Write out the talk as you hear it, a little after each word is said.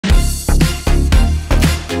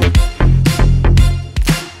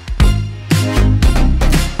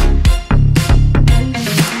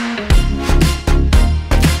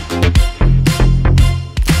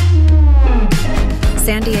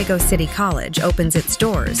Mexico City College opens its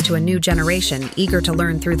doors to a new generation eager to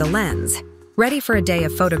learn through the lens, ready for a day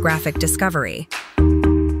of photographic discovery.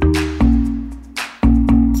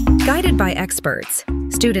 Guided by experts,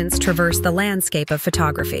 students traverse the landscape of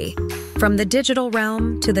photography, from the digital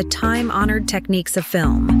realm to the time-honored techniques of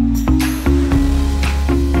film.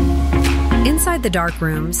 Inside the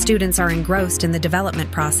darkroom, students are engrossed in the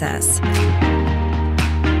development process.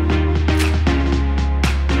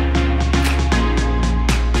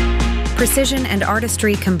 Precision and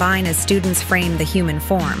artistry combine as students frame the human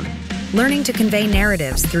form, learning to convey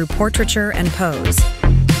narratives through portraiture and pose.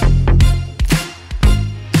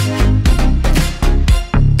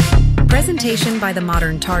 Presentation by the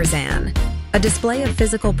modern Tarzan. A display of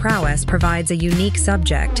physical prowess provides a unique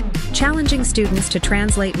subject, challenging students to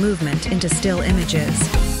translate movement into still images.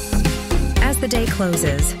 As the day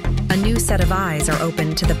closes, a new set of eyes are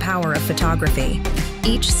opened to the power of photography,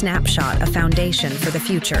 each snapshot a foundation for the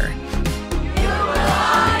future.